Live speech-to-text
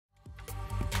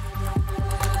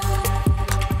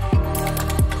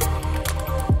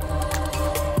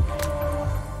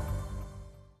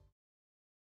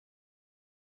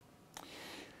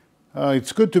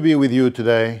It's good to be with you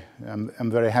today.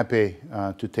 I'm very happy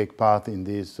to take part in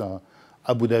this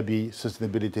Abu Dhabi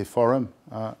Sustainability Forum,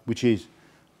 which is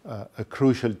a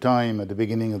crucial time at the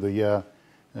beginning of the year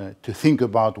to think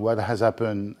about what has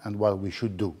happened and what we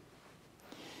should do.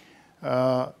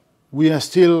 We are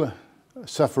still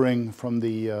suffering from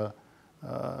the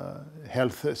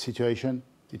health situation.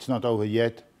 It's not over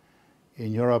yet.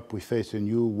 In Europe, we face a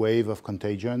new wave of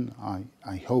contagion.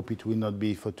 I hope it will not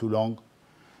be for too long.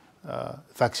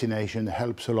 Vaccination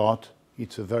helps a lot.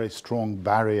 It's a very strong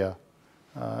barrier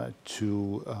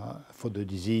for the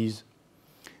disease.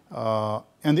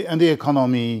 And the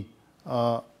economy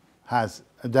has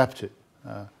adapted.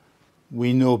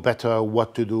 We know better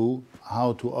what to do,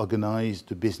 how to organize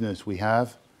the business we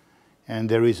have. And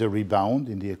there is a rebound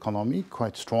in the economy,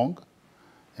 quite strong.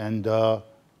 And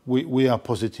we are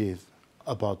positive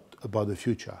about the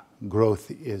future. Growth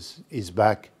is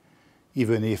back,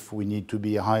 even if we need to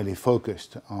be highly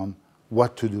focused on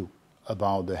what to do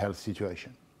about the health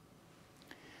situation.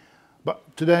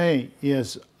 But today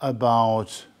is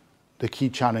about the key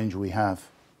challenge we have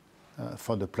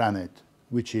for the planet,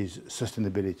 which is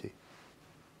sustainability.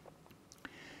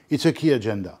 It's a key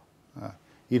agenda.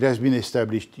 It has been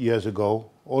established years ago.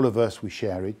 All of us, we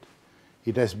share it.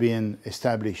 It has been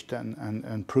established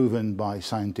and proven by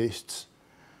scientists.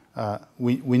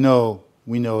 We know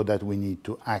that we need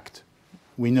to act.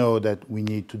 We know that we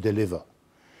need to deliver.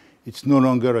 It's no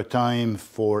longer a time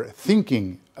for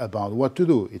thinking about what to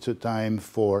do. It's a time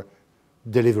for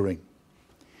delivering.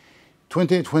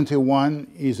 2021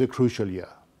 is a crucial year.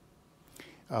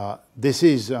 This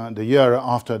is the year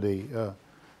after the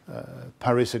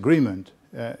Paris Agreement,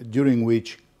 during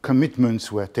which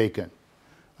commitments were taken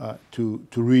to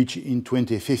reach in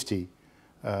 2050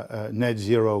 net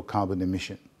zero carbon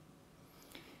emission.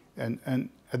 And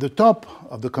at the top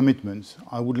of the commitments,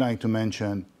 I would like to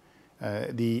mention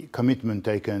the commitment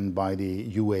taken by the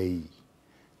UAE.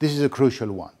 This is a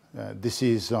crucial one. This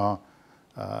is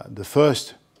the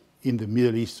first in the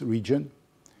Middle East region.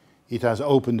 It has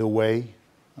opened the way,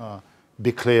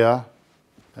 be clear,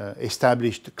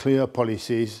 established clear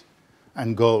policies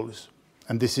and goals.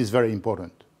 And this is very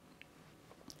important.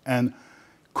 And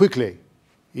quickly,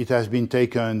 it has been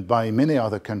taken by many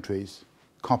other countries,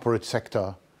 corporate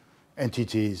sector,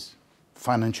 entities,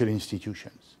 financial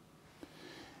institutions.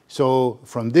 So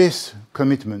from this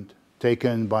commitment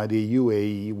taken by the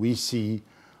UAE, we see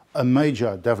a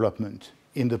major development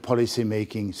in the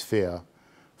policy-making sphere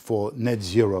for net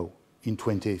zero in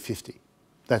 2050.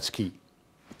 That's key.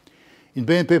 In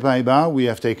BNP Paribas, we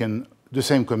have taken the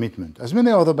same commitment. As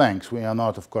many other banks, we are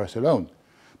not, of course, alone,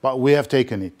 but we have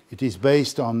taken it. It is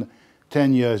based on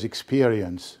 10 years'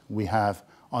 experience we have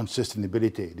on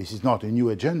sustainability. This is not a new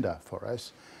agenda for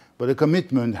us, but the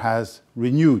commitment has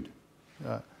renewed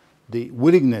the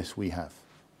willingness we have.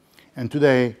 And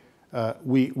today,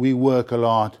 we work a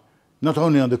lot, not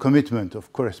only on the commitment,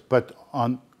 of course, but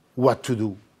on what to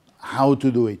do, how to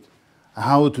do it,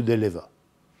 how to deliver.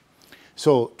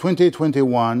 So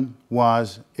 2021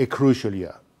 was a crucial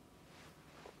year.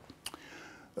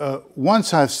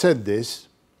 Once I've said this,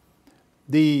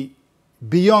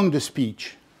 beyond the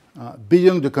speech,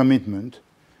 beyond the commitment,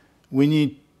 we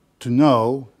need to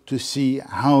know, to see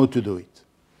how to do it.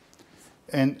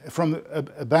 And from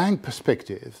a bank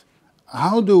perspective,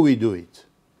 how do we do it?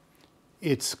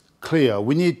 It's clear.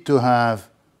 We need to have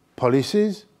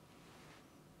policies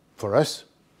for us.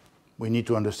 We need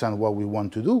to understand what we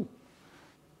want to do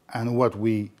and what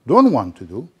we don't want to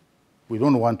do. We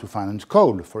don't want to finance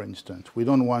coal, for instance. We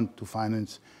don't want to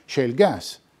finance shale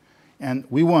gas. And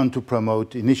we want to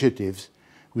promote initiatives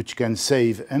which can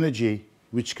save energy,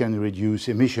 which can reduce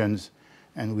emissions,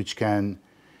 and which can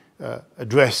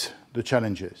address the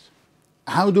challenges.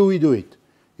 How do we do it?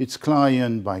 It's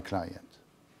client by client.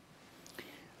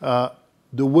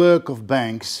 The work of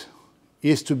banks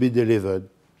is to be delivered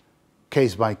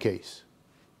case by case.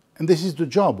 And this is the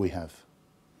job we have.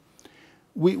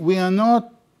 We are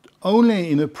not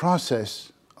only in a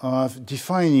process of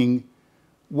defining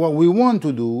what we want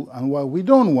to do and what we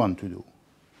don't want to do.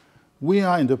 We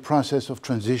are in the process of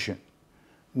transition.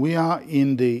 We are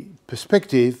in the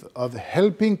perspective of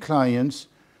helping clients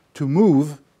to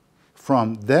move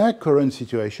from their current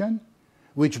situation,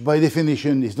 which by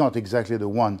definition is not exactly the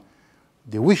one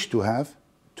they wish to have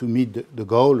to meet the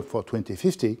goal for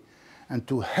 2050, and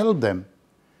to help them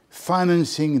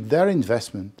financing their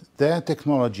investment, their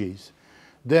technologies,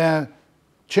 their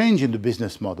change in the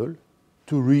business model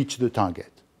to reach the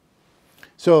target.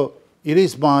 So it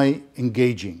is by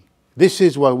engaging. This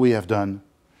is what we have done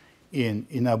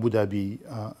in Abu Dhabi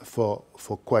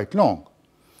for quite long.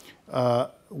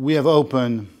 We have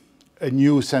opened a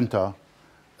new center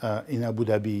in Abu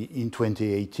Dhabi in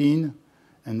 2018,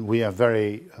 and we are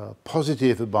very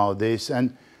positive about this.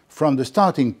 And from the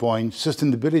starting point,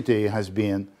 sustainability has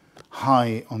been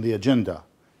high on the agenda,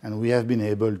 and we have been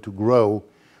able to grow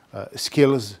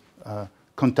skills,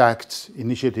 contacts,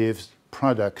 initiatives,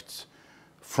 products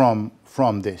from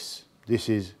this. This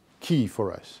is key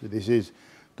for us. This is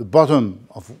the bottom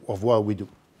of what we do.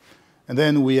 And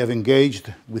then we have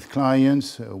engaged with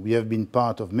clients. We have been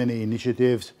part of many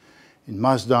initiatives in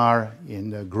Masdar,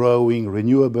 in growing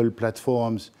renewable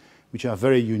platforms, which are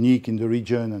very unique in the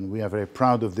region, and we are very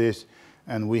proud of this.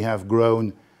 And we have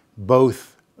grown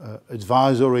both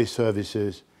advisory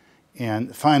services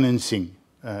and financing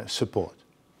support.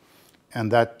 And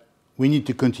that we need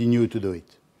to continue to do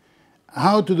it.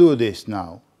 How to do this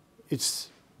now? It's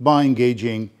by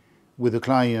engaging with the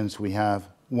clients we have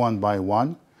one by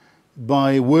one,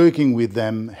 by working with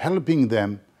them, helping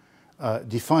them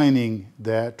defining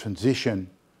their transition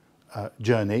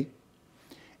journey,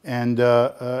 and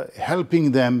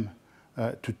helping them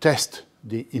to test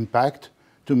the impact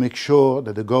to make sure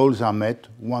that the goals are met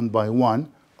one by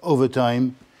one over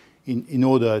time in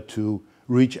order to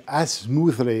reach as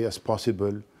smoothly as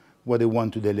possible what they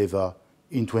want to deliver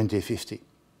in 2050.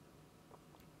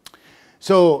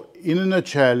 So, in a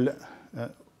nutshell,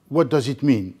 what does it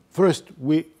mean? First,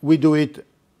 we do it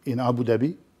in Abu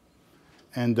Dhabi,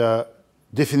 and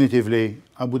definitively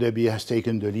Abu Dhabi has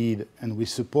taken the lead, and we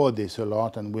support this a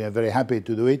lot, and we are very happy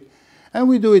to do it. And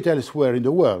we do it elsewhere in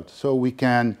the world, so we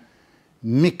can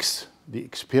mix the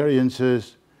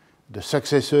experiences, the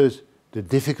successes, the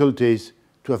difficulties,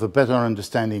 to have a better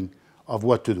understanding of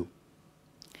what to do.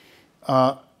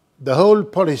 The whole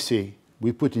policy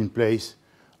we put in place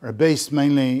are based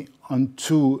mainly on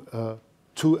two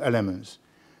elements.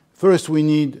 First, we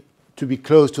need to be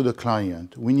close to the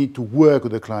client. We need to work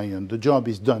with the client. The job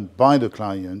is done by the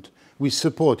client. We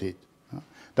support it.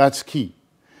 That's key.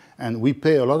 And we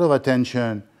pay a lot of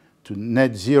attention to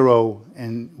net zero,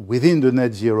 and within the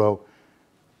net zero,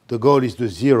 the goal is the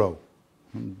zero.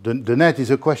 The net is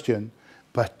a question,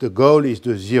 but the goal is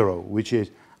the zero, which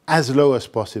is as low as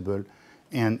possible,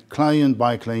 and client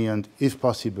by client, if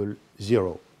possible,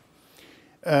 zero.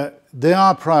 There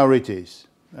are priorities.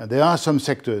 There are some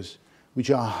sectors which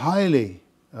are highly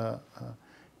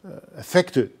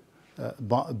affected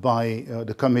by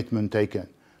the commitment taken.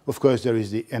 Of course, there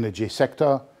is the energy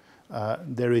sector,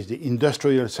 there is the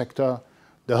industrial sector,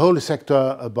 the whole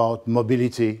sector about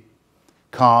mobility,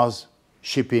 cars,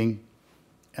 shipping,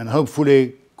 and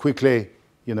hopefully, quickly,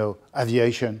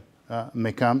 aviation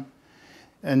may come.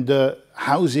 And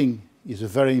housing is a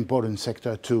very important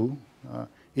sector too.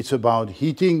 It's about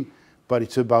heating, but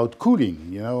it's about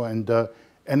cooling, and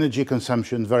energy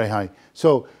consumption very high.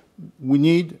 So we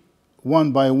need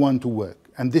one by one to work.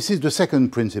 And this is the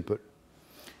second principle,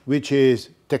 which is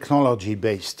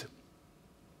technology-based.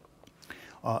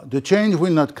 The change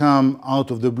will not come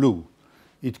out of the blue.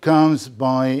 It comes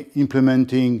by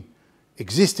implementing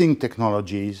existing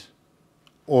technologies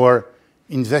or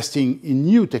investing in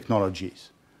new technologies.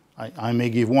 I may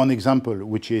give one example,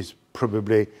 which is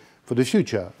probably for the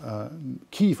future,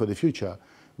 key for the future,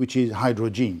 which is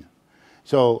hydrogen.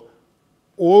 So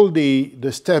all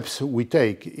the steps we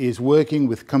take is working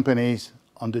with companies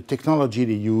on the technology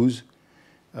they use,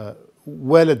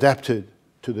 well adapted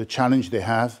to the challenge they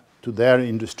have, to their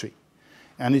industry.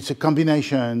 And it's a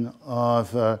combination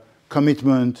of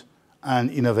commitment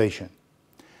and innovation.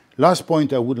 Last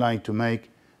point I would like to make,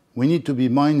 we need to be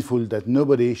mindful that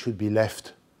nobody should be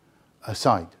left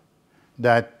aside,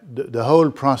 that the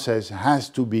whole process has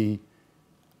to be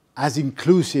as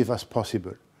inclusive as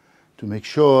possible to make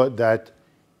sure that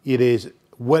it is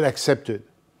well accepted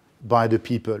by the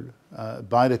people,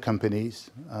 by the companies,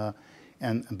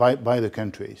 and by the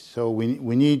countries. So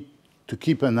we need to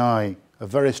keep an eye, a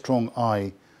very strong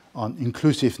eye, on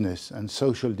inclusiveness and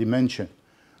social dimension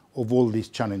of all these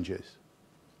challenges.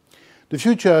 The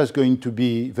future is going to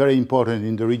be very important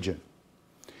in the region.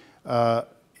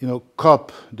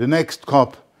 COP, the next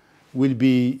COP will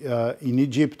be in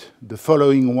Egypt. The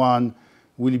following one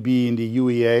will be in the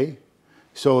UEA.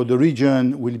 So the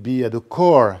region will be at the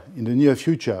core in the near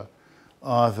future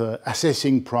of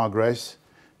assessing progress,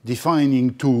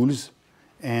 defining tools,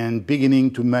 and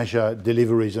beginning to measure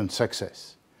deliveries and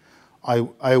success.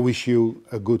 I wish you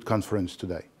a good conference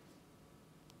today.